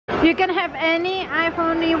You can have any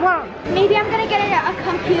iPhone you want. Maybe I'm gonna get a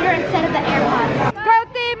computer instead of the AirPods. Go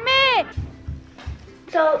Timmy!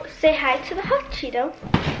 So say hi to the hot Cheeto.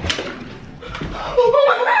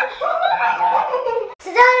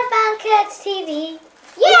 Sedona Fun Kids TV.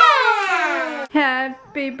 Yeah!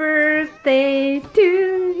 Happy birthday to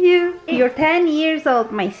you. You're 10 years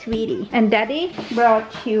old, my sweetie. And Daddy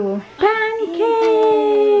brought you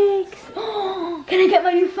pancakes. Can I get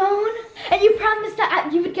my new phone? And you promised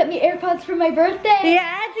that you would get me AirPods for my birthday.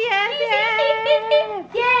 Yes.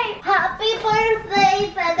 Yay! Happy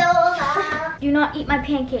birthday, Sedona. Do not eat my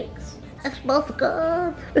pancakes. It smells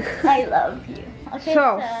good. I love you. Okay,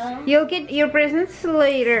 So, you'll get your presents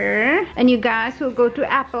later. And you guys will go to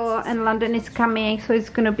Apple and London is coming. So it's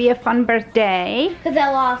gonna be a fun birthday. Because I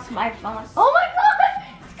lost my phone. Oh my god!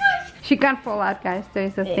 Squish! She can't fall out, guys.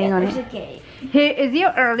 There's a thing on it. Okay. Here is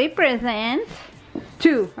your early present.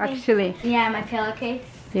 2, actually. Yeah, my pillowcase.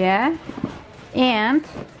 Yeah. And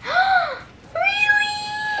Really?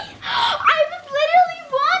 I was literally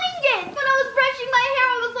wanting it. When I was brushing my hair,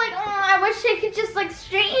 I was like, oh, I wish I could just like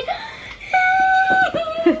straighten.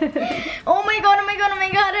 Oh my god,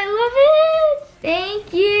 I love it.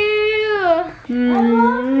 Thank you. I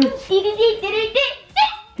love it.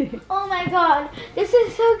 Oh my god, this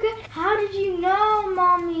is so good. How did you know,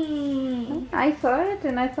 Mommy? I saw it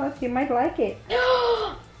and I thought you might like it.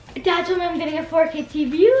 Dad told me I'm getting a 4K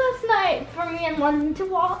TV last night for me in London to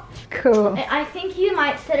watch. Cool. And I think you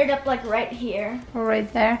might set it up like right here.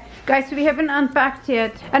 Right there. Guys, we haven't unpacked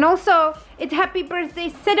yet. And also, it's happy birthday,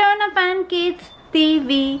 Sedona Fun Kids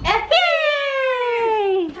TV.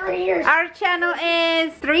 Yay! 3 years. Our channel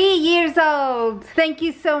is 3 years old. Thank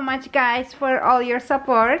you so much, guys, for all your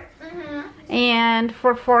support. And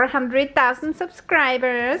for 400,000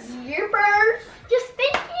 subscribers. Yearbirds. Just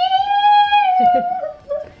thank you.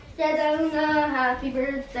 Sedona, happy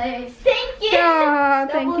birthday. Thank you. Oh,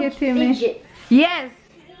 thank you, Timmy. Fidget. Yes.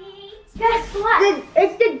 Guess what?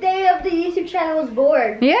 It's the day of the YouTube channel was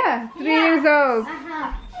born. Yeah, 3 years old.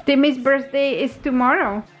 Timmy's birthday is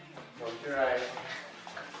tomorrow. Close your eyes.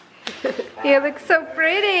 You look so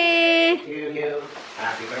pretty. To you.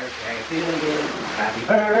 Happy birthday to you. Happy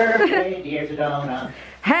birthday, dear Sedona.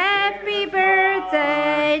 Happy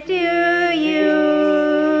birthday to you.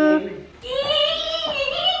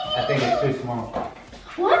 I think it's too small.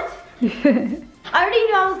 What? I already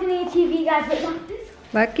knew I was getting a TV, guys, but not this one.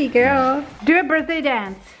 Lucky girl. Do a birthday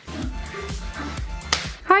dance.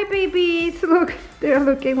 Hi, babies. Look, they're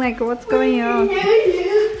looking like what's going on.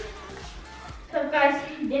 So, guys, if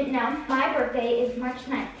you didn't know, my birthday is March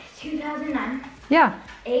 9th, 2009. Yeah.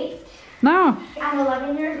 8. No. I'm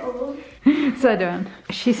 11 years old. So don't.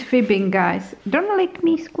 She's fibbing, guys. Don't lick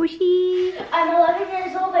me, squishy. I'm 11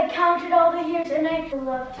 years old. I counted all the years, and I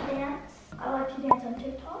love to dance. I like to dance on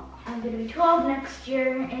TikTok. I'm gonna be 12 next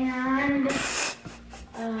year, and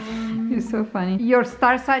You're so funny. Your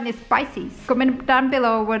star sign is Pisces. Comment down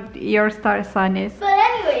below what your star sign is. But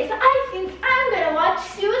anyways, I think I'm gonna watch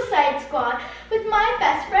Suicide Squad with my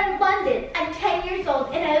best friend London. I'm 10 years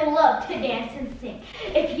old and I love to dance and sing.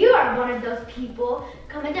 If you are one of those people,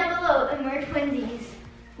 comment down below and wear twinsies.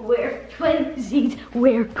 Wear twinsies.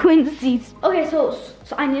 Wear twinsies. Okay, so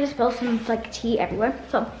I need to spill some like tea everywhere.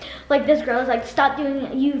 So like this girl is like, stop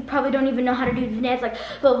doing, you probably don't even know how to do the dance, like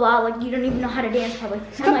blah blah, like you don't even know how to dance probably.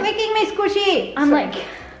 Stop licking me, squishy. I'm like,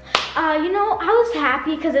 you know, I was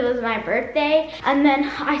happy because it was my birthday, and then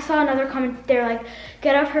I saw another comment. They're like,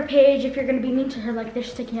 get off her page if you're gonna be mean to her. Like they're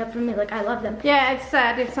sticking up for me. Like I love them. Yeah, it's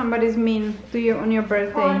sad if somebody's mean to you on your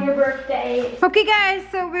birthday. On your birthday. Okay, guys,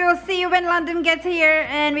 so we will see you when London gets here,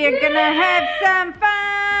 and we are gonna have some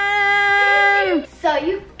fun. So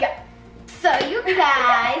you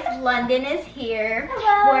guys, London is here.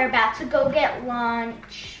 Hello. We're about to go get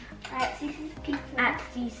lunch at Cece's Pizza. At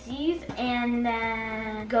Cece's, and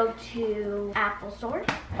then go to Apple Store.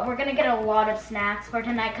 We're gonna get a lot of snacks for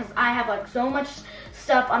tonight because I have like so much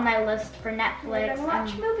stuff on my list for Netflix. We're gonna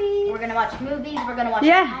watch movies. We're gonna watch movies. We're gonna watch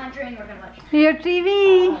Conjuring. We're gonna watch your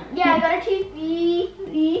TV. Yeah, I got a TV.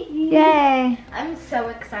 Yay! I'm so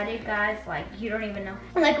excited, guys. Like you don't even know.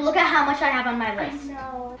 Like look at how much I have on my list.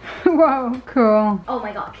 No. Whoa, cool. Oh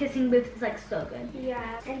my god, Kissing Booth is like so good.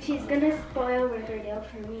 Yeah, and she's gonna spoil Riverdale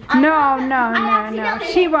for me. No.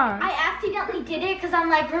 She won't. I accidentally did it because I'm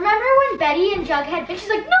like, remember when Betty and Jughead, and she's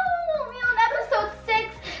like, no, we on episode 6.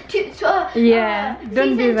 Don't do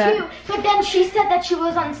that. 2. But then she said that she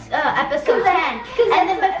was on episode 10. And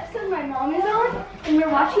then the episode my mom is on, and we're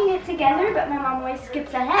watching it together, but my mom always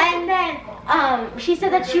skips ahead. And then she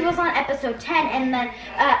said that she was on episode 10, and then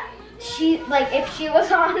she, like, if she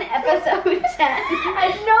was on episode 10.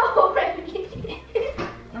 I know, right?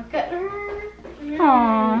 Okay.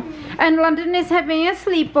 Aww. And London is having a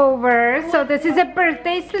sleepover. So this is a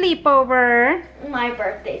birthday sleepover. My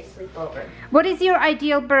birthday sleepover. What is your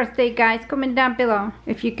ideal birthday, guys? Comment down below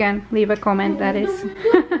if you can leave a comment, that is.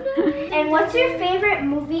 And what's your favorite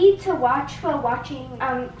movie to watch while watching?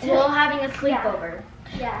 While having a sleepover.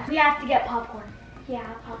 Yeah. We have to get popcorn. Yeah,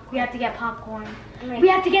 popcorn. We have to get popcorn. Right. We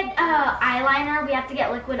have to get eyeliner. We have to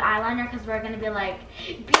get liquid eyeliner because we're gonna be like,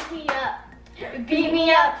 beat me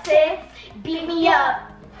up, sis, beat me up.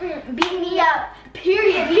 Beat me up,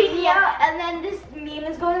 period, beat me up. And then this meme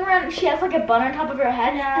is going around. She has like a bun on top of her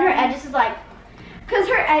head, and her edges is like, cause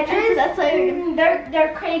her edges, that's like,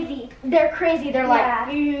 they're crazy. They're crazy. They're Yeah.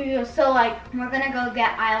 like, ew. So like, we're gonna go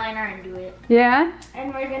get eyeliner and do it, Yeah?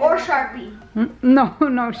 And we're gonna or Sharpie. No,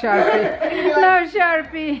 no Sharpie. No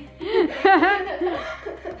Sharpie.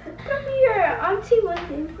 Come here, Auntie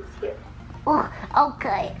London is here. Oh,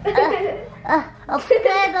 okay. I'm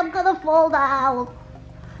scared I'm gonna fall down.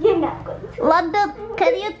 You're not going to. London,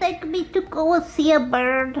 can you take me to go and see a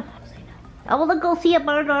bird? I wanna go see a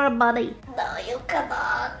bird or a bunny. No, you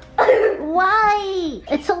cannot. Why?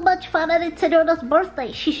 It's so much fun and it's Sedona's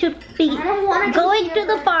birthday. She should be going to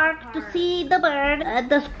the park to see the bird and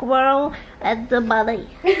the squirrel and the bunny.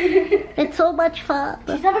 It's so much fun.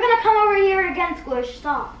 She's never gonna come over here again, Squish.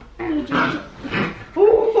 Stop.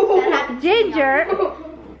 Ginger?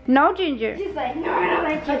 No, Ginger. She's like, no, I don't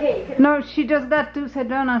like you. Okay, No, she does that to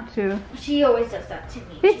Sedona too. She always does that to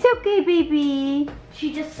me. It's okay, baby.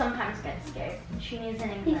 She just sometimes gets scared. She needs an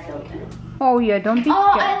anxiety. Oh yeah, don't be Oh,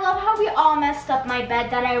 I scared. love how we all messed up my bed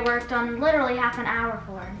that I worked on literally half an hour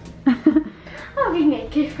for. I'll be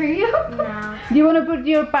naked for you. No. Do you want to put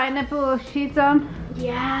your pineapple sheets on?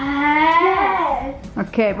 Yes.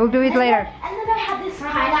 Okay, we'll do it later. And then I had this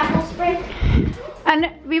pineapple spray. And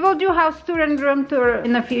we will do house tour and room tour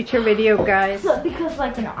in a future video, guys. So, because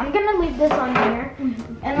like, you know, I'm gonna leave this on here.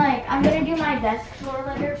 And like, I'm gonna do my desk floor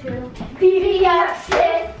later too. Beat me up,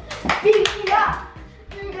 sis. Beat me up.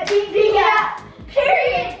 Beat me up.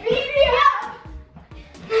 Period. Beat me up.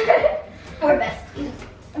 We're besties.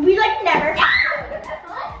 We like never.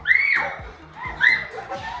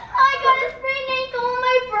 I got a sprained ankle on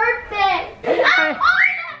my birthday.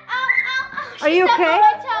 Are you She stepped okay? on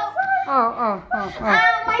my toe. Oh.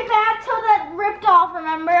 My back toe that ripped off,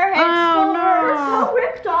 remember? It's Oh, no. so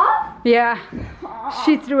ripped off. Yeah,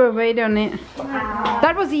 she threw a weight on it.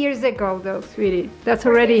 That was years ago though, sweetie. That's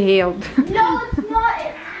already healed. No, it's not.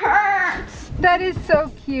 It hurts. That is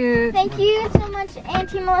so cute. Thank you so much,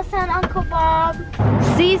 Auntie Melissa and Uncle Bob.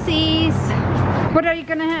 Cece's. What are you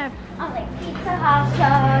gonna have? I like pizza, hot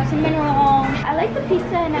sauce, cinnamon roll. I like the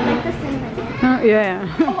pizza and I like the cinnamon roll. Oh, yeah.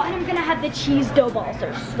 Oh, and I'm gonna have the cheese dough balls.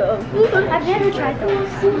 They're so I've never tried those.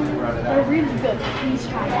 They're really good. Please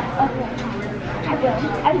try that. Okay. I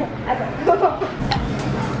will.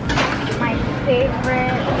 My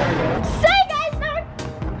favorite. So guys,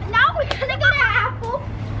 now we're gonna go to Apple,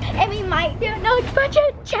 and we might do no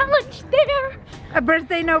budget challenge there. A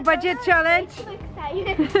birthday no budget challenge. I'm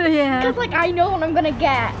excited. Yeah. Cause like I know what I'm gonna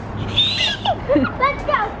get. Let's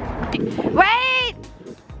go. Wait!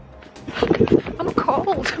 I'm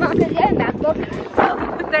cold.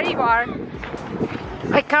 There you are.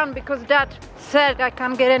 I can't because Dad said I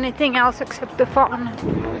can't get anything else except the phone.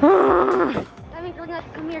 Let me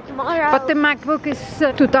come here tomorrow. But the MacBook is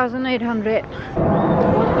 2,800.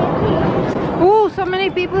 Ooh, so many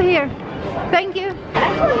people here. Thank you.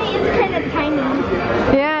 Actually, it's kind of tiny.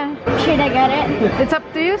 Yeah. Should I get it? It's up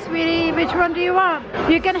to you, sweetie. Which one do you want?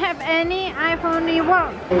 You can have any iPhone you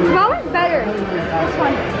want. How is better? This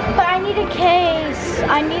one. But I need a case.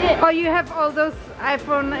 I need it. Oh, you have all those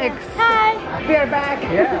iPhone X. Hi. We are back.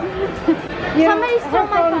 Yeah. Somebody stole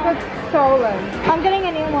my phone. got stolen. I'm getting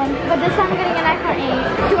a new one, but this time I'm getting an iPhone 8.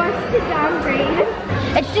 Do you want to downgrade?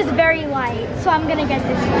 It's just very light, so I'm gonna get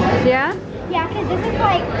this one. Yeah? Yeah, because this is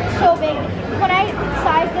like so big. When I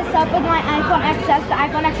sized this up with my iPhone XS, the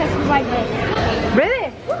iPhone XS was like this.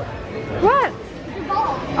 Really? What?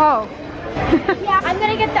 Oh. Yeah, I'm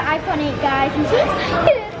gonna get the iPhone 8, guys. I'm so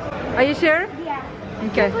excited. Are you sure? Yeah.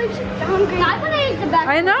 Okay. The iPhone 8 is the best.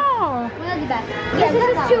 I know. One of the best. Yeah, this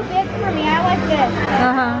is too big for me. I like this.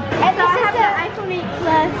 And So I this have is the iPhone 8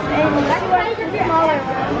 Plus and the smaller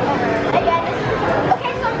one. Again,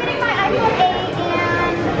 okay, so I'm getting my iPhone 8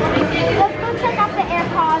 and let's go check out the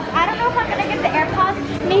AirPods. I don't know if I'm gonna get the AirPods.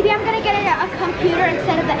 Maybe I'm gonna get a computer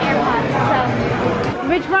instead of the AirPods. So.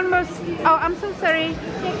 Which one was... Oh, I'm so sorry.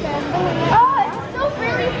 Oh, it's so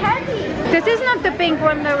really heavy. This is not the pink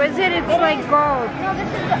one though, is it? It's like gold. No, this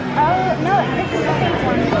is the, no, this is the pink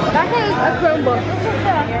one. That is a Chromebook. This is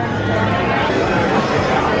the...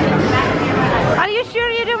 Are you sure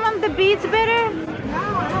you don't want want the beads better? No,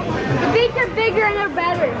 I don't want it. The beads are bigger and they're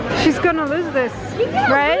better. She's gonna lose this, You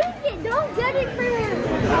can't right? lose it. Don't get it for him.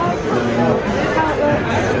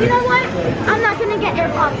 You know what? I'm not gonna get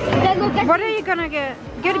AirPods. Then look at What are you gonna get?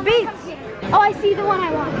 Get beads. Oh, I see the one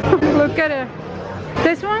I want. Look at it.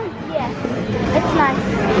 This one? Yeah, it's nice.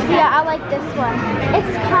 Yeah, I like this one.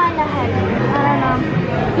 It's kind of heavy. I don't know.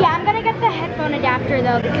 Yeah, I'm gonna get the headphone adapter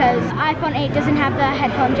though because iPhone 8 doesn't have the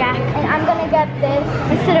headphone jack. And I'm gonna get this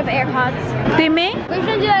instead of AirPods. Timmy? Which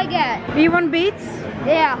one do I get? You want beads?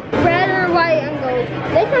 Yeah, red or white and gold.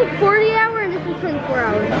 This one's 40 hours and this one's 24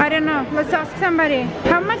 hours. I don't know. Let's ask somebody.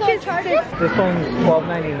 How much So is charge this? This one's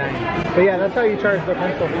 $12.99. But yeah, that's how you charge the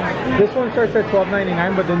pencil. This one starts at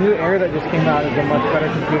 $12.99, but the new Air that just came out is a much better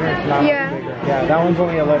computer. It's not Yeah. bigger. Yeah, that one's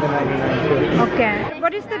only $11.99 too. Okay.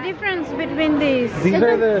 What is the difference between these? These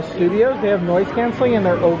are the Studios. They have noise canceling and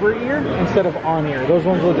they're over ear instead of on ear. Those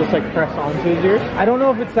ones will just like press onto his ears. I don't know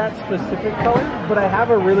if it's that specific color, but I have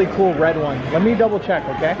a really cool red one. Let me double check,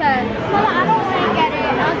 okay? Okay. Mama, I don't want to get it.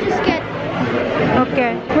 I'll just get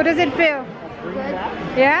Okay. What does it feel? good.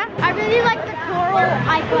 Yeah? I really like the Coral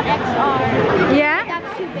iPhone XR. Yeah?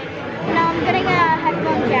 That's too big. Now I'm getting a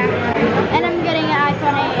headphone jack. And I'm getting an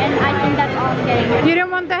iPhone 8 and I think that's all I'm getting. You don't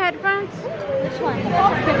want the headphones? Which one?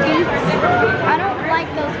 The Beats? I don't like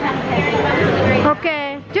those kind of headphones.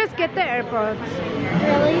 Okay. Just get the AirPods.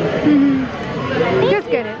 Really? Just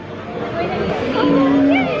get it.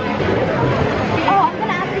 Oh, I'm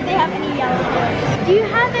gonna ask if they have any yellow ones. Do you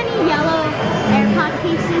have any yellow AirPod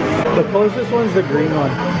cases? The closest one's the green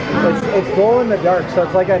one. It's glow in the dark, so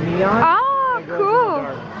it's like a neon. Oh, It glows in the cool.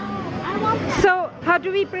 dark. I want that. So, how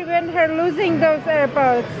do we prevent her losing those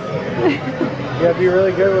AirPods? You have to be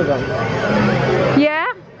really good with them.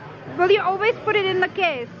 Yeah? Will you always put it in the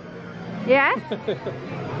case? Yes?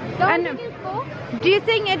 Don't And- you think it's cool? Do you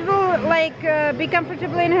think it will like be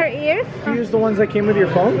comfortable in her ears? You use the ones that came with your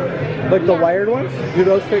phone? Like the wired ones? Do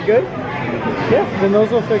those fit good? Yeah, then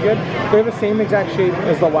those will fit good. They're the same exact shape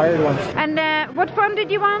as the wired ones. And what phone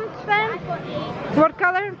did you want then? iPhone 8. What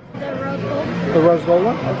color? The rose gold. The rose gold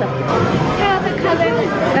one? Okay. Yeah, the color.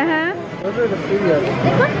 Uh-huh. Those are the Studios.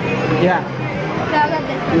 This one? Yeah. No, I got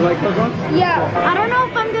this. You like those ones? Yeah. I don't know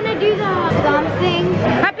if I'm gonna do the gum thing.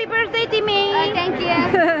 Happy birthday, Timmy! Thank you.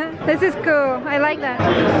 This is cool. I like that.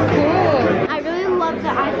 Cool. I really love the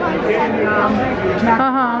iPhone 7 color.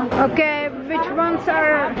 Uh-huh. Okay, which ones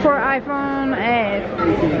are for iPhone 8?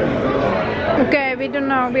 Okay, we don't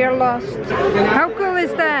know. We are lost. How cool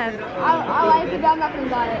is that? I like it, but I'm not gonna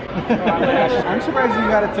buy it. I'm surprised you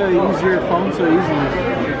got it to use your phone so easily.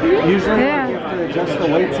 Usually Yeah. you have to adjust the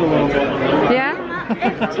weights a little bit. Yeah?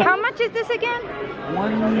 How much is this again?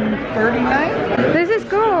 $139? This is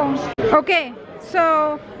cool. Okay,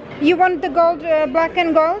 so you want the gold, black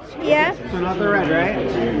and gold? Yeah? So not the red, right?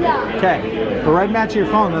 Yeah. Okay. The red match your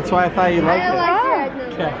phone. That's why I thought you liked I it. like Oh. red.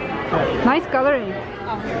 Okay. Okay. Nice coloring.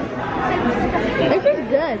 This is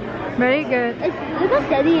good. Very good. Look how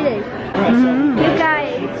steady it is. You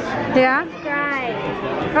guys, Yeah? subscribe.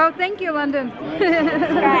 Oh, thank you, London.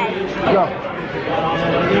 Subscribe. Go.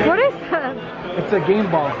 What is that? It's a game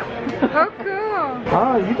ball. Oh, cool.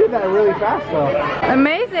 Oh, you did that really fast though.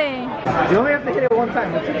 Amazing. You only have to hit it one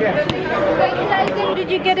time. It's okay. Did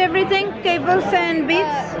you get everything? Cables and beads?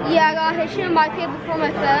 Yeah, I got HDMI cable for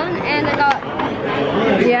my phone, and I got.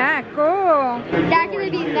 Yeah, cool. That's gonna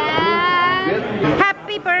be that.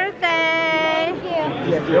 Happy birthday. Thank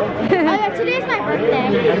you. Oh yeah, today's my birthday.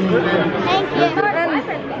 Thank you.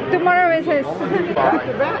 And tomorrow is his.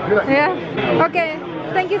 Yeah? Okay.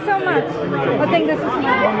 Thank you so much. I think this is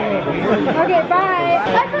mine. Okay, bye.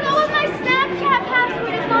 I forgot what my Snapchat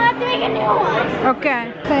password is, so I have to make a new one.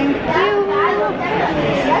 Okay. Thank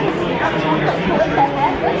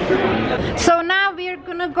you. So now we're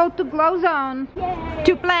gonna go to Glow Zone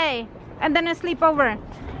to play, and then a sleepover,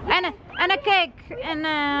 and a cake, and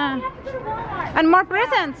more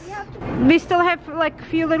presents. We still have like a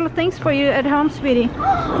few little things for you at home, sweetie.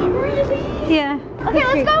 Really? Yeah. Okay,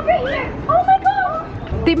 let's go over here. Oh my god.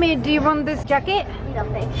 Timmy, do you want this jacket? No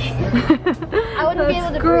thanks. I wouldn't be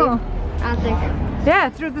able to cool. breathe. I don't think. Yeah,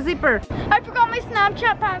 through the zipper. I forgot my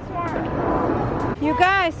Snapchat password. You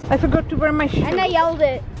guys, I forgot to wear my shoes. And I yelled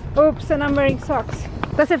it. Oops, and I'm wearing socks.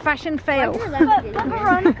 That's a fashion fail. But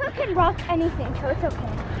Veronika can rock anything, so it's okay.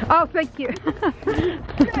 Oh, thank you.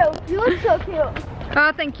 You look so cute.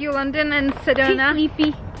 Oh, thank you, London and Sedona.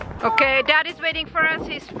 Sleepy. Okay, Dad is waiting for us.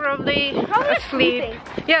 He's probably asleep. sleeping.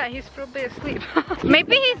 Yeah, he's probably asleep.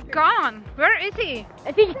 Maybe he's gone. Where is he?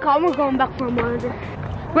 I think Calm we're going back for a monitor.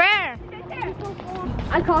 Where?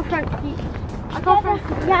 I call Frankie.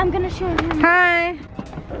 Yeah, I'm gonna show him. Hi.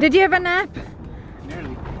 Did you have a nap?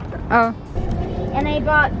 Oh. And I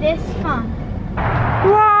bought this phone.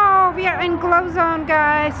 Wow, we are in glow zone,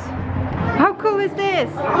 guys. How cool is this?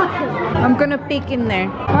 I'm gonna peek in there.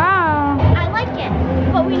 Wow. I like it,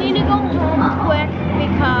 but we need to go home quick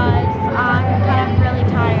because I'm kind of really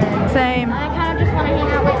tired. Same. I kind of just want to hang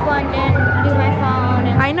out with London, do my phone,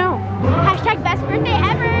 and I know. hashtag best birthday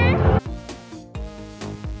ever.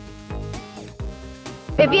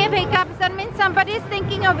 If you have hiccups, that means somebody is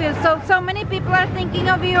thinking of you. So many people are thinking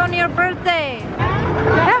of you on your birthday.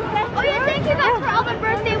 Yeah. Oh yeah, thank you guys for all the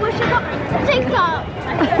birthday wishes on TikTok.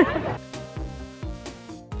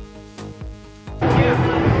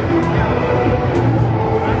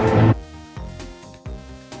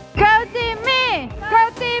 Go Timmy! Go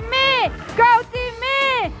Timmy! Go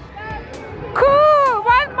Timmy! Cool!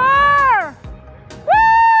 One more! Woo!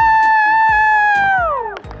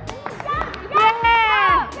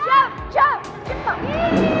 Yeah! Jump, jump, jump.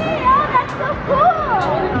 Yay! Oh, that's so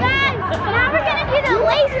cool. Guys, now we're gonna do the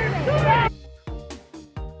laser.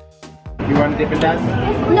 You want to dip in that?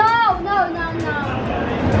 No.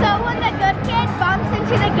 So when the good kid bumps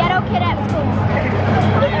into the ghetto kid at school.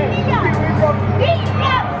 Beat me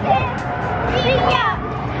up, sis. Beat me up.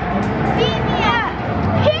 Beat me up.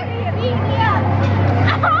 Beat me up.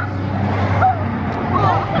 Oh,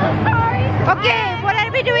 I'm so sorry. Okay, what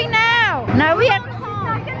are we doing now? Now we have...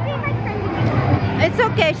 It's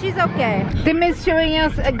okay, she's okay. Tim is showing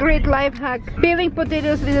us a great life hack. Peeling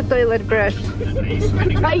potatoes with a toilet brush.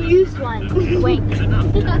 I used one. Wink.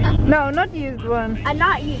 No, not used one. A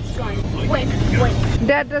not used one. Wink, wink.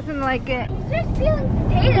 Dad doesn't like it. Just peeling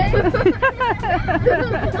potatoes.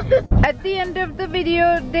 At the end of the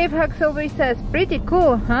video, Dave Hucks always says, pretty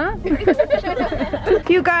cool, huh?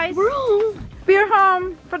 You guys, we're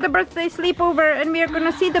home for the birthday sleepover and we are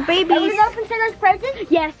gonna see the babies. Are we gonna open Santa's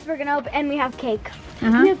presents? Yes, we're gonna open, and we have cake.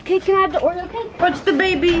 We have cake. Can I have the Oreo cake? Watch the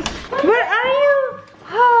babies. Where are you?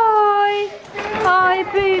 Hi. Hi,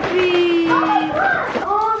 baby.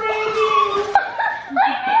 Oh, baby.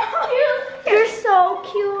 You're so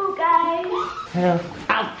cute, guys.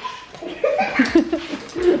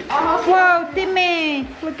 Wow, Timmy,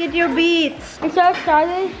 look at your beads. I'm so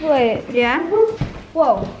excited. Wait. Yeah?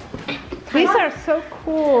 Whoa. These are so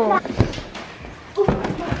cool.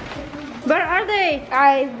 Where are they?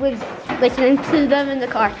 I was listening to them in the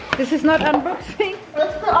car. This is not unboxing.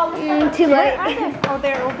 Let's put all too Where late. are they? Oh,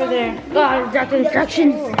 they're over there. Got the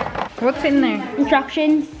instructions. What's in there?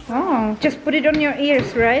 Instructions. Oh, just put it on your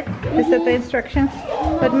ears, right? Is that the instructions?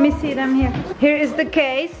 Let me see them here. Here is the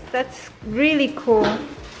case. That's really cool.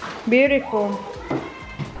 Beautiful.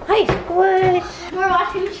 Hi, Squish. We're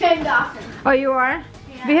watching Shane Dawson. Oh, you are?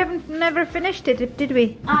 Yeah. We haven't never finished it, did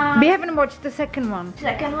we? We haven't watched the second one.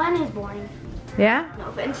 Second one is boring. Yeah? No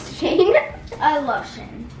offense to Shane. I love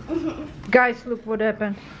Shane. Guys, look what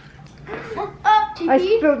happened. TV. I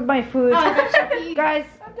spilled my food. TV. Guys,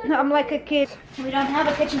 I'm like a kid. We don't have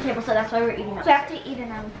a kitchen table, so that's why we're eating out. So we have to eat it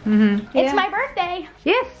now. Yeah. It's my birthday.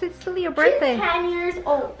 Yes, it's still your birthday. She's 10 years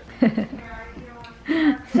old.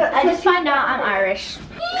 So I just find out I'm Irish.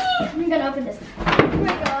 I'm gonna open this. Oh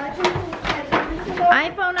my god.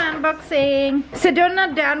 iPhone unboxing. Sedona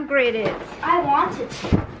downgraded. I wanted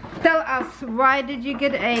to. Tell us, why did you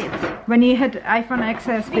get 8 when you had iPhone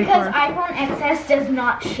XS before? Because iPhone XS does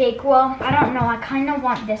not shake well. I don't know, I kind of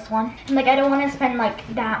want this one. Like, I don't want to spend like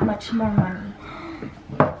that much more money.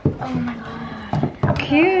 Oh my god.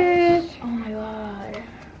 Cute. Oh my god.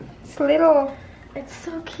 It's little. It's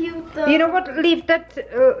so cute though. You know what? Leave that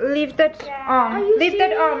on. Leave that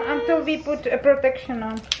on serious? until we put a protection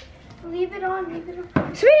on. Leave it on, leave it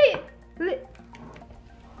on. Sweetie!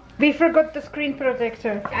 We forgot the screen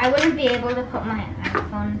protector. I wouldn't be able to put my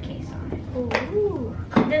iPhone case on. Ooh,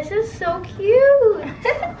 this is so cute.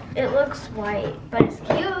 It looks white, but it's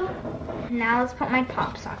cute. Now let's put my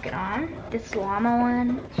pop socket on. This llama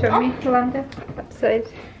one. Show me, Yolanda. Upside.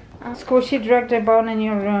 Squishy dragged a bone in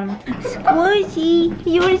your room. Squishy,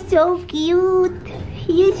 you're so cute.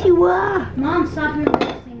 Yes, you are. Mom, stop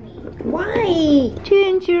embarrassing me. Why?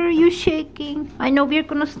 Ginger, you shaking. I know we're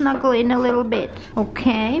gonna snuggle in a little bit.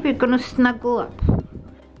 Okay, we're gonna snuggle up.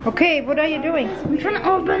 Okay, what are you doing? I'm trying to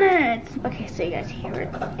open it. Okay, so you guys, here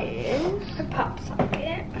it is. The pop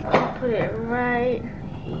socket. I'll put it right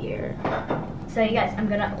here. So you guys, I'm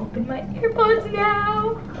gonna open my AirPods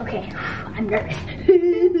now. Okay, I'm nervous.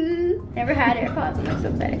 Never had AirPods and I'm so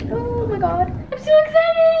excited. Oh my god, I'm so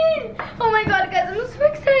excited. Oh my god, guys, I'm so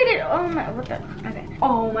excited. Oh my, what the, okay.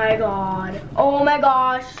 Oh my god, oh my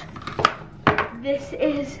gosh. This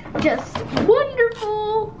is just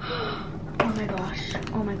wonderful. Oh my gosh,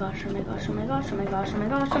 oh my gosh, oh my gosh, oh my gosh, oh my gosh, oh my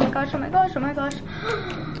gosh, oh my gosh, oh my gosh, oh my gosh. Oh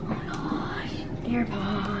my gosh.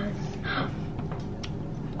 AirPods.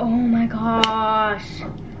 Oh my gosh.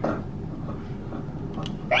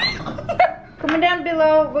 Comment down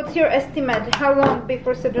below, what's your estimate? How long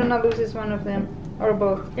before Sedona loses one of them? Or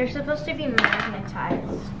both? They're supposed to be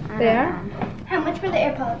magnetized. They are? How much were the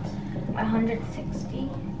AirPods? 160.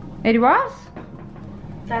 It was?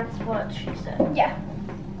 That's what she said. Yeah.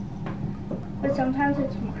 But sometimes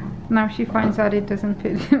it's more. Now she finds out it doesn't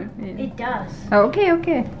fit. It does. Okay,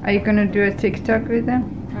 okay. Are you gonna do a TikTok with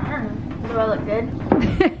them? I don't know. Do I look good?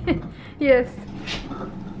 Yes.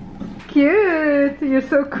 Cute. You're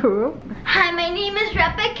so cool. Hi, my name is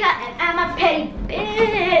Rebecca and I'm a petty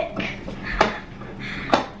bitch.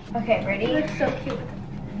 Okay, ready? You look so cute.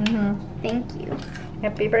 Thank you.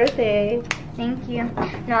 Happy birthday. Thank you.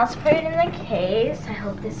 Now let's put it in the case. I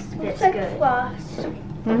hope this fits It's like good. floss.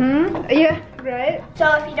 Yeah, right? So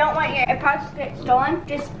if you don't want your AirPods to get stolen,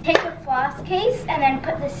 just take a floss case and then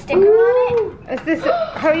put the sticker on Is this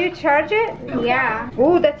how you charge it? it. Yeah.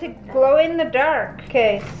 Ooh, that's a glow in the dark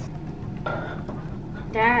case.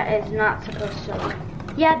 That is not supposed to.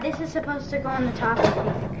 Yeah, this is supposed to go on the top, I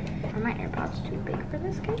think. Are my AirPods too big for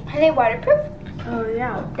this case? Are they waterproof? Oh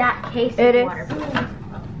yeah. That case It is is. waterproof.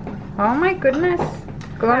 Oh my goodness.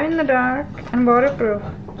 Glow in the dark and waterproof.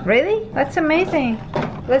 Really? That's amazing.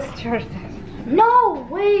 Let's charge this. No,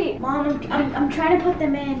 wait. Mom, I'm trying to put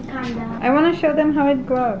them in, kinda. I want to show them how it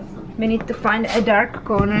glows. We need to find a dark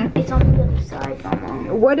corner. It's on the other side,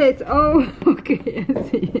 Mama. What is? Oh, okay, I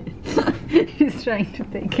see it. He's trying to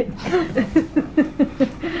take it.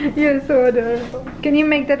 You're so adorable. Can you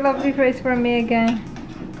make that lovely face for me again?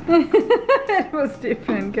 It was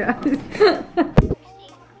different, guys.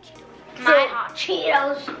 My hot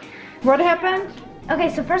Cheetos. What happened? Okay,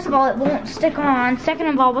 so first of all, it won't stick on. Second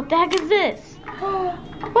of all, what the heck is this?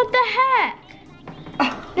 What the heck?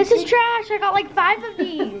 This is trash. I got like 5 of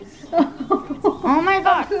these. Oh my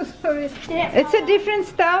god. I'm so sorry. It's a different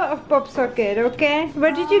style of pop socket, okay?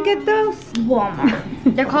 Where did you get those? Walmart.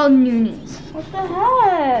 They're called Noonies. What the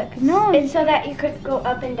heck? No. It's so that you could go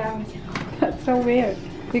up and down. That's so weird.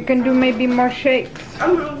 You can do maybe more shakes.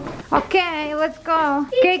 Okay, let's go.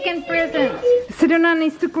 Cake and presents. Sedona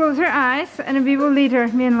needs to close her eyes and we will lead her,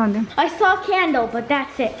 me and London. I saw a candle, but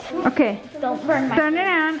that's it. Okay, Don't burn my turn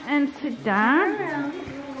around and sit down.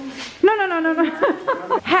 No.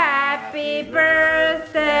 Happy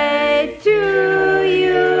birthday to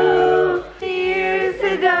you, dear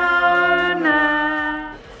Sedona.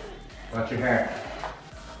 Watch your hair.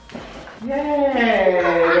 Yay!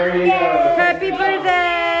 There you go. Happy birthday!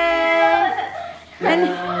 And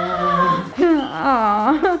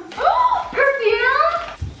aww. Perfume?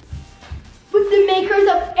 With the makers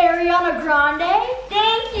of Ariana Grande?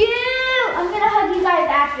 Thank you! I'm gonna hug you guys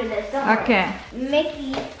after this. Don't worry. Okay.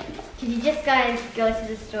 Mickey, could you just guys go to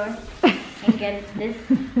the store and get this?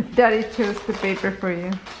 Daddy chose the paper for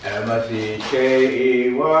you. M-I-C-K-E-Y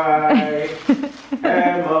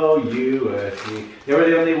M-O-U-S-E. They were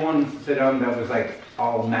the only ones that was like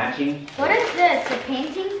all matching. What is this? A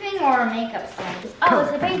painting thing or a makeup set? Oh,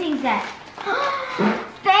 it's a painting set.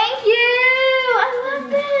 Thank you! I love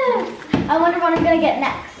this! I wonder what I'm gonna get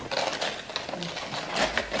next.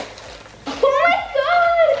 Oh my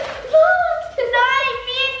god! Look! Tonight,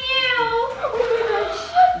 me and you! Oh my gosh!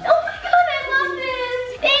 Oh my god, I love this!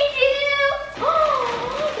 Thank you!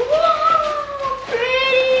 Wow!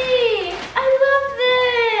 Pretty! I love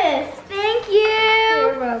this! Thank you!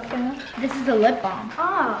 You're welcome. This is a lip balm.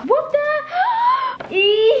 Ah. What the?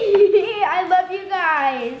 I love you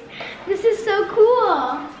guys. This is so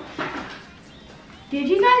cool. Did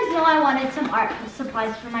you guys know I wanted some art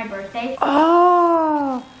supplies for my birthday?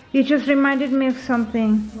 Oh, you just reminded me of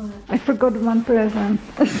something. What? I forgot one present.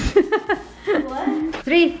 What?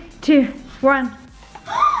 3, 2, 1.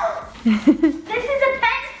 This is a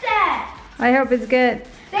pen set. I hope it's good.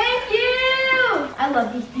 Thank you. I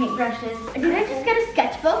love these paintbrushes. Did I just get a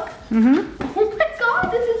sketchbook? Mm-hmm. Oh my god,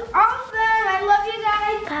 this is awesome. I love you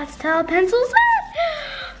guys. Pastel pencil set.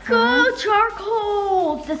 Go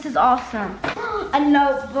charcoal. This is awesome. A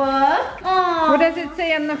notebook. Aww. What does it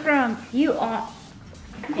say on the front? You are.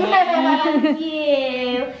 Thank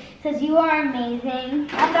you. It says you are amazing.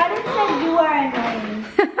 I thought it said you are annoying.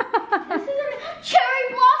 This is cherry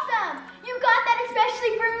blossom. You got that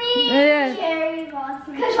especially for me. Yes. Cherry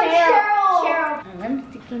blossom. Because I'm Cheryl. I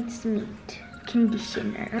want against meat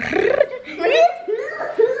conditioner.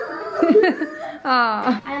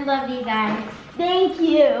 Oh, I love you guys. Thank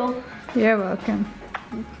you. you're welcome.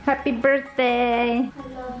 Happy birthday. I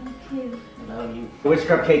love you too. Love you. Which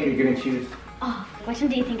cupcake are you gonna choose? Oh, which one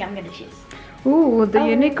do you think I'm gonna choose? Ooh, the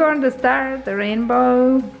unicorn, the star, the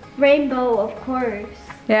rainbow. Rainbow, of course.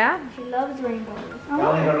 Yeah? She loves rainbows.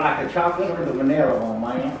 Y'all either like the chocolate or the vanilla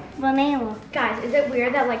one, man. Vanilla. Guys, is it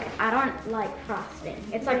weird that like I don't like frosting?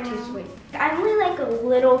 It's like too sweet. I only like a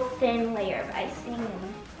little thin layer of icing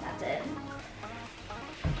and that's it.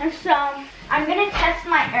 And so I'm gonna test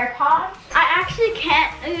my AirPods. I actually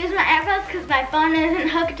can't use my AirPods because my phone isn't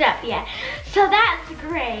hooked up yet. So that's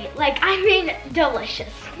great. Like, I mean,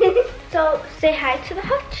 delicious. So say hi to the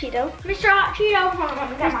Hot Cheeto. Mr. Hot Cheeto.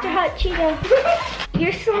 Mr. Hot Cheeto.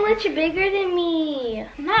 You're so much bigger than me.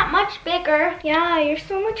 Not much bigger. Yeah, you're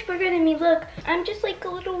so much bigger than me. Look, I'm just like a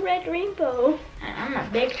little red rainbow. And I'm a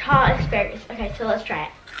big, tall asparagus. Okay, so let's try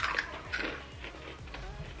it.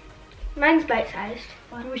 Mine's bite-sized.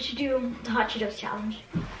 We should do the Hot Cheetos challenge.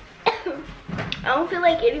 I don't feel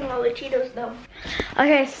like eating all the Cheetos though.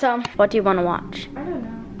 Okay, so what do you want to watch? I don't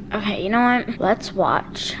know. Okay, you know what? Let's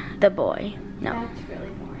watch The Boy. No. That's really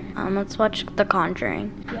boring. Let's watch The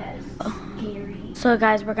Conjuring. Yes. Scary. So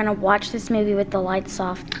guys, we're gonna watch this movie with the lights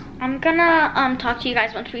off. I'm gonna talk to you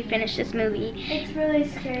guys once we finish this movie. It's really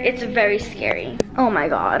scary. It's very scary. Oh my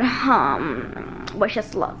god. Wish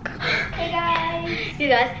us luck. Hey guys. You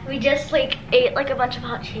guys, we just like ate like a bunch of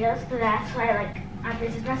Hot Cheetos, so that's why like our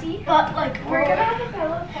face is messy. But like we're gonna have a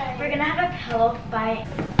pillow fight. We're gonna have a pillow fight.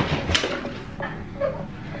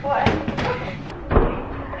 What?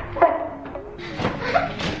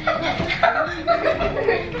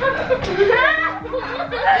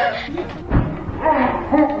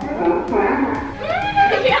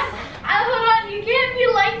 Yeah. Hold on, you can't be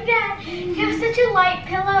like that. You have such a light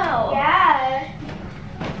pillow. Yeah.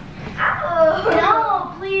 Ow.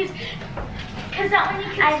 No, please. Because that one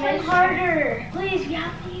you can swing harder. Please, you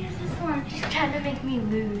have to use this one. She's trying to make me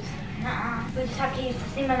lose. Nuh-uh. We just have to use the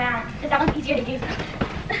same amount. Because that one's easier to use.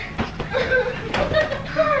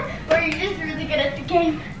 Or you're just really good at the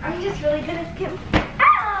game. I'm just really good at the game.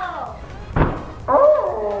 Ow! Oh!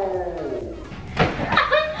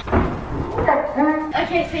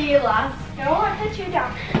 Okay, so you lost. I don't want to put you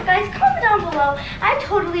down. Guys, comment down below. I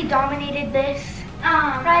totally dominated this.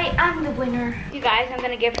 Right, I'm the winner. You guys, I'm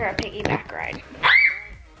gonna give her a piggyback ride.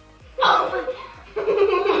 Oh.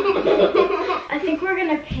 I think we're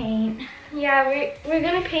gonna paint. Yeah, we're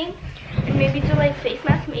gonna paint and maybe do like face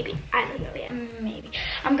masks, maybe. I don't know yet. Maybe.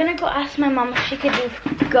 I'm gonna go ask my mom if she could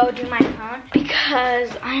go do my phone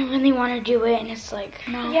because I really want to do it and it's like,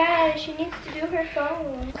 no. Yeah, she needs to do her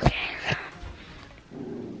phone. Okay.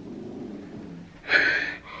 Oh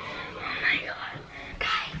my god.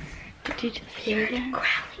 Guys, did you just hear that?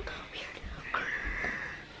 Growling.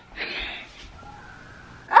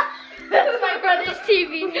 That's my brother's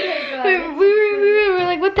TV. Oh we were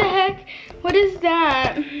like, what the heck? What is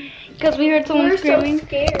that? Because we heard someone screaming. So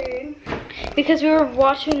scared. Because we were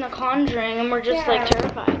watching The Conjuring and we're just like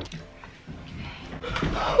terrified.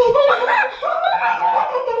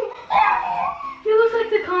 You look like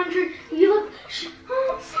The Conjuring. You look.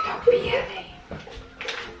 Stop yelling.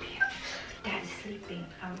 Dad's sleeping.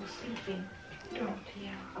 I was sleeping. Don't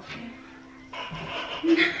yell, okay?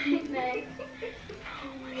 Nice.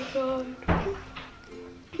 Oh my god.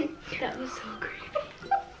 That was so creepy.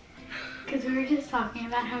 Because we were just talking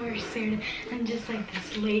about how we were scared and just like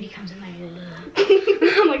this lady comes in like,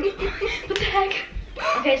 I'm like, what the heck?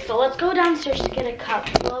 Okay, so let's go downstairs to get a cup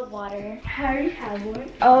full of water. I already have one.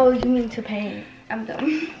 Oh, you mean to paint? I'm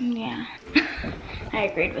done. Yeah. I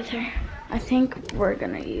agreed with her. I think we're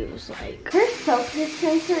gonna use like her soap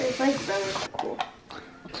dispenser is like really cool.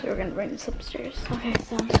 So we're gonna bring this upstairs. Okay,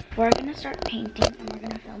 so we're gonna start painting and we're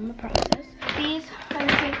gonna film the process. These are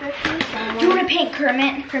the paper pieces. Do you wanna paint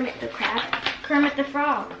Kermit? Kermit the crab? Kermit the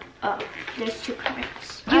frog. Oh, there's two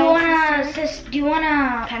Kermits. Do you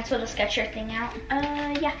wanna pencil to sketch your thing out?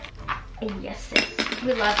 Yeah. Yes, sis.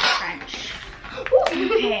 We love French.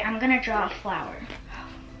 Okay, I'm gonna draw a flower.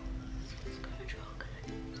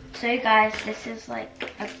 So you guys, this is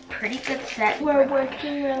like a pretty good set. We're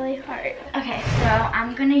working really hard. Okay, so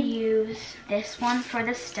I'm gonna use this one for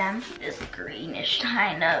the stem. This greenish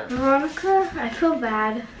kind of. Veronika, I feel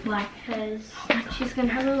bad. Why? Because she's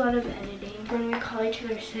gonna have a lot of editing. When we call each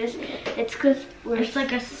other sis, it's because it's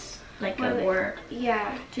like a word.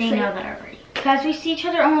 Yeah. They know that already. Guys, we see each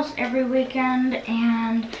other almost every weekend,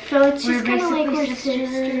 and so it's just kind of like we're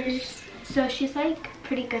sisters. So she's like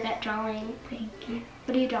pretty good at drawing. Thank you.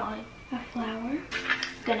 What are you drawing? A flower.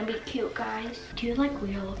 It's gonna be cute, guys. Do you like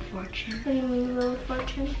Wheel of Fortune? What do you mean Wheel of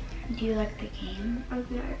Fortune? Do you like the game? I've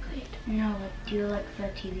never played. No, do you like the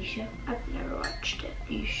TV show? I've never watched it.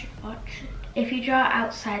 You should watch it. If you draw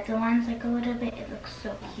outside the lines like a little bit, it looks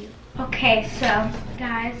so cute. Okay, so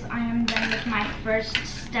guys, I am done with my first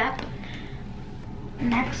step.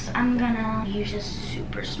 Next, I'm gonna use a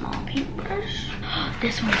super small paintbrush.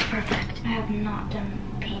 This one's perfect. I have not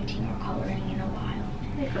done painting or coloring in a while.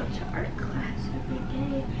 I go to art class every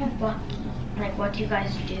day. Lucky. Like, what do you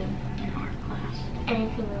guys do in art class?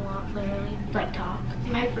 Anything we want, literally. Like talk?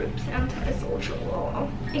 My group's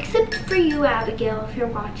antisocial. Except for you, Abigail. If you're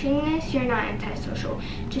watching this, you're not antisocial.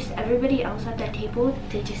 Just everybody else at that table,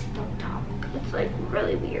 they just don't talk. It's like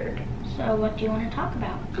really weird. So what do you want to talk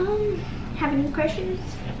about? Have any questions?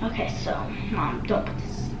 Okay, so Mom, don't put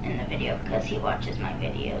this in the video because he watches my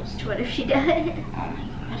videos. What if she does? Oh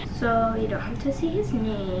my god. So you don't have to see his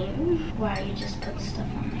name. Why you just put stuff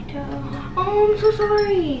on my toe? Oh, I'm so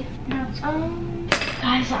sorry. No, it's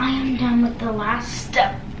guys, I am done with the last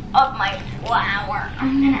step of my flower.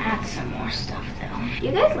 I'm gonna add some more stuff though. Do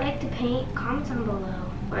you guys like to paint? Comment down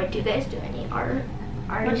below. Or do you guys do any art?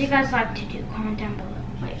 What do you guys like to do? Comment down below.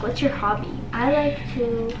 Like, what's your hobby? I like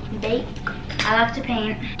to bake. I like to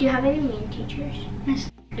paint. Do you have any mean teachers?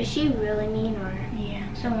 Yes. Is she really mean or?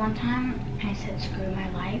 Yeah. So one time I said screw my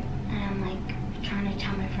life, and I'm like trying to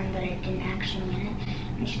tell my friend that I didn't actually mean it,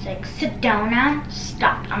 and she's like, Sedona,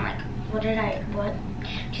 stop. I'm like, what?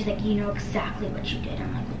 She's like, you know exactly what you did.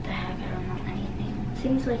 I'm like, what the heck? I don't know anything.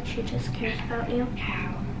 Seems like she just cares about you.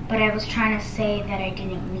 How? But I was trying to say that I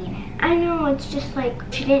didn't mean it. I know, it's just like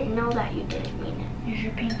she didn't know that you didn't mean it. Is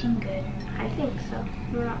your painting good? I think so.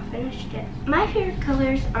 We're not finished yet. My favorite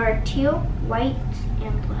colors are teal, white,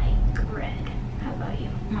 and like red. How about you?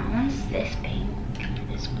 Mine was this pink,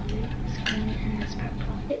 this blue, this green, and this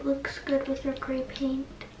purple. It looks good with your gray paint.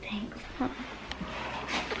 Thanks.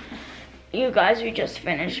 You guys, we just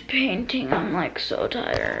finished painting. I'm like so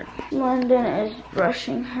tired. London is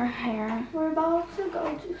brushing her hair. We're about to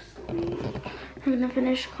go to sleep. I'm gonna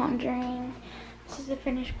finish conjuring. This is the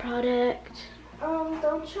finished product.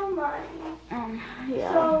 Don't show mine.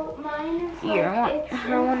 Yeah. So mine is like,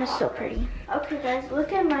 her one is so pretty. Okay guys,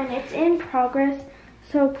 look at mine. It's in progress,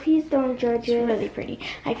 so please don't judge it. It's really pretty.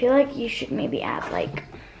 I feel like you should maybe add like,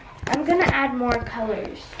 I'm gonna add more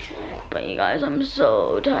colors to it. but you guys, I'm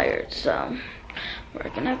so tired, so we're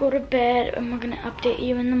gonna go to bed and we're gonna update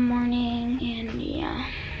you in the morning, and yeah.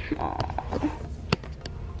 Aww.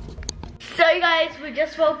 So you guys, we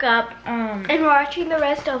just woke up And we're watching the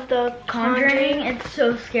rest of the Conjuring. It's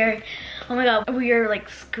so scary. Oh my god, we are like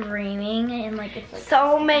screaming and like it's like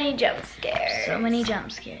so many jump scares. so many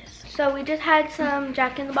jump scares. So we just had some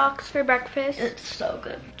Jack in the Box for breakfast. It's so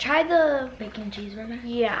good. Try the Bacon cheeseburger.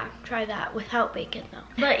 yeah, try that without bacon though.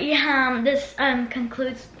 But yeah, this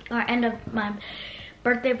concludes our end of my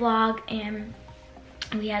birthday vlog, and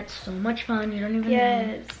we had so much fun. You don't even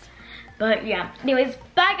know. But yeah, anyways,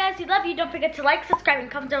 bye guys, we love you. Don't forget to like, subscribe,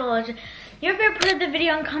 and comment down below your favorite part of the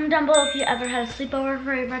video, and comment down below if you ever had a sleepover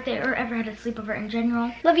for your birthday or ever had a sleepover in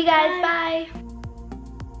general. Love you guys. Bye.